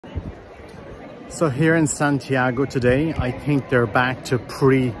So here in Santiago today, I think they're back to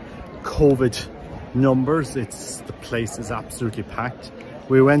pre-COVID numbers. The place is absolutely packed.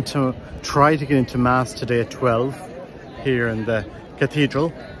 We went to try to get into Mass today at 12 here in the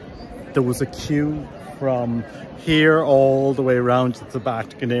cathedral. There was a queue from here all the way around to the back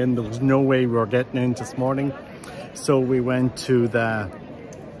to get in. There was no way we were getting in this morning. So we went to the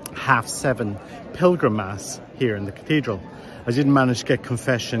 7:30 Pilgrim Mass here in the cathedral. I didn't manage to get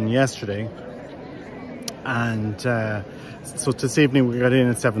confession yesterday. And so this evening we got in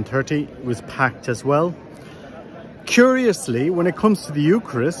at 7:30. It was packed as well. Curiously, when it comes to the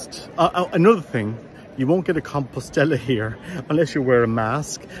Eucharist, another thing, you won't get a Compostela here unless you wear a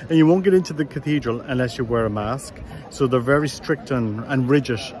mask, and you won't get into the cathedral unless you wear a mask. So they're very strict and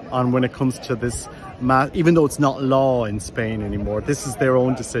rigid on when it comes to this mask, even though it's not law in Spain anymore. This is their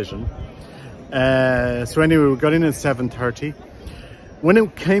own decision. So anyway, we got in at 7:30. When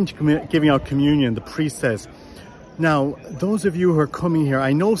it came to giving out communion, the priest says, now, those of you who are coming here,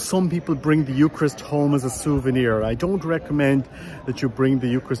 I know some people bring the Eucharist home as a souvenir. I don't recommend that you bring the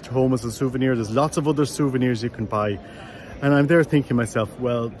Eucharist home as a souvenir. There's lots of other souvenirs you can buy. And I'm there thinking to myself,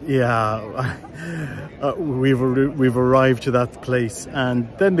 well, yeah, we've arrived to that place. And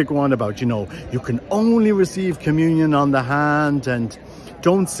then they go on about, you can only receive communion on the hand, and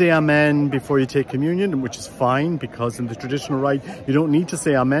don't say amen before you take communion, which is fine, because in the traditional rite, you don't need to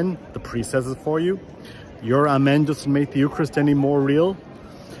say amen. The priest says it for you. Your amen doesn't make the Eucharist any more real.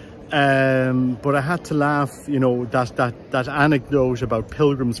 But I had to laugh, that anecdote about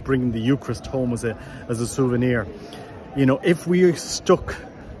pilgrims bringing the Eucharist home as a souvenir. If we stuck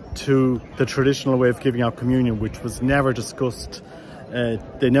to the traditional way of giving out communion, which was never discussed,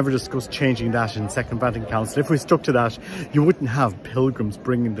 they never discussed changing that in Second Vatican Council. If we stuck to that, you wouldn't have pilgrims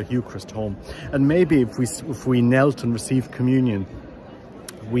bringing the Eucharist home. And maybe if we knelt and received communion,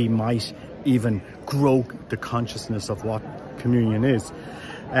 we might even grow the consciousness of what communion is.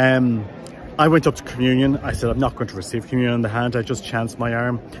 I went up to communion. I said, I'm not going to receive communion on the hand. I just chanced my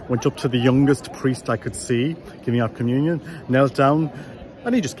arm, went up to the youngest priest I could see giving out communion, knelt down,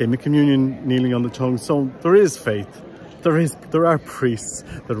 and he just gave me communion kneeling on the tongue. So there is faith. There are priests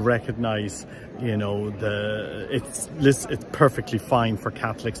that recognize, it's perfectly fine for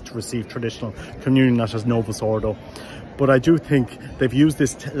Catholics to receive traditional communion, not as Novus Ordo. But I do think they've used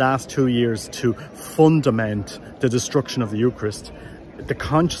this last 2 years to fundament the destruction of the Eucharist. The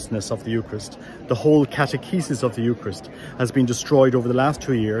consciousness of the Eucharist, the whole catechesis of the Eucharist has been destroyed over the last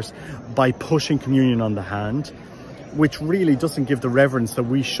 2 years by pushing communion on the hand, which really doesn't give the reverence that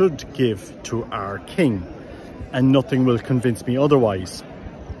we should give to our King. And nothing will convince me otherwise.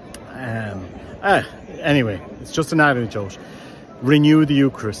 Anyway, it's just an anecdote. Renew the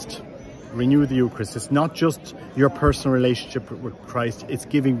Eucharist. Renew the Eucharist. It's not just your personal relationship with Christ, it's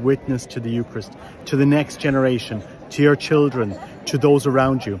giving witness to the Eucharist, to the next generation, to your children, to those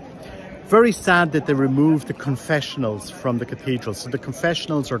around you. Very sad that they removed the confessionals from the cathedral. So the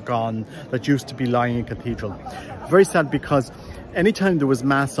confessionals are gone that used to be lying in cathedral. Very sad, because anytime there was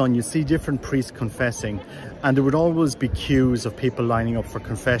Mass on, you see different priests confessing, and there would always be queues of people lining up for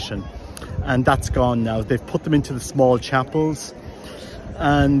confession. And that's gone now. They've put them into the small chapels,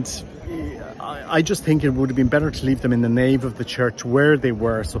 and I just think it would have been better to leave them in the nave of the church where they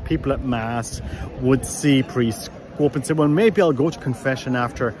were, so people at Mass would see priests go up and say, well, maybe I'll go to confession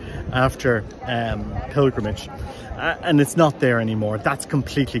after pilgrimage. And it's not there anymore. That's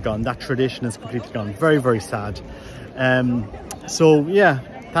completely gone. That tradition is completely gone. Very, very sad. So yeah,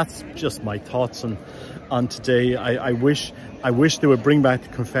 that's just my thoughts on today. I wish they would bring back the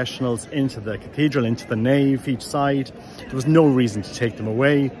confessionals into the cathedral, into the nave, each side. There was no reason to take them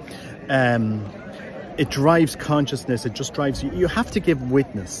away. It drives consciousness. It just drives you. You have to give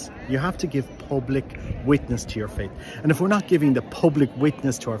witness. You have to give public witness to your faith. And if we're not giving the public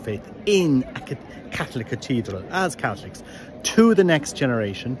witness to our faith in a Catholic cathedral, as Catholics, to the next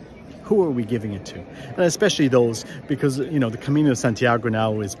generation, who are we giving it to? And especially those, because, the Camino of Santiago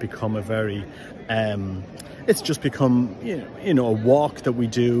now has become a very, it's just become, a walk that we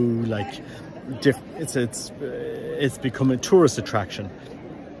do, like, it's become a tourist attraction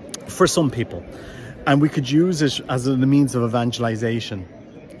for some people. And we could use it as a means of evangelization,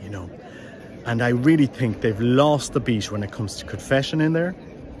 And I really think they've lost the beat when it comes to confession in there,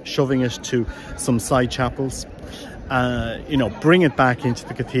 shoving it to some side chapels. Bring it back into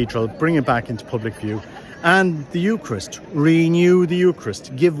the cathedral, bring it back into public view. And the Eucharist, renew the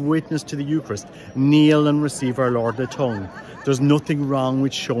Eucharist, give witness to the Eucharist, kneel and receive our Lord at tongue. There's nothing wrong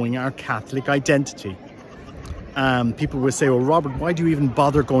with showing our Catholic identity. People will say, well, Robert, why do you even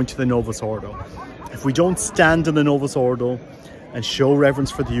bother going to the Novus Ordo? If we don't stand in the Novus Ordo and show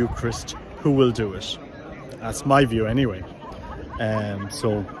reverence for the Eucharist, who will do it. That's my view anyway.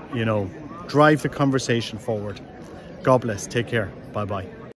 So, you know, drive the conversation forward. God bless. Take care. Bye-bye.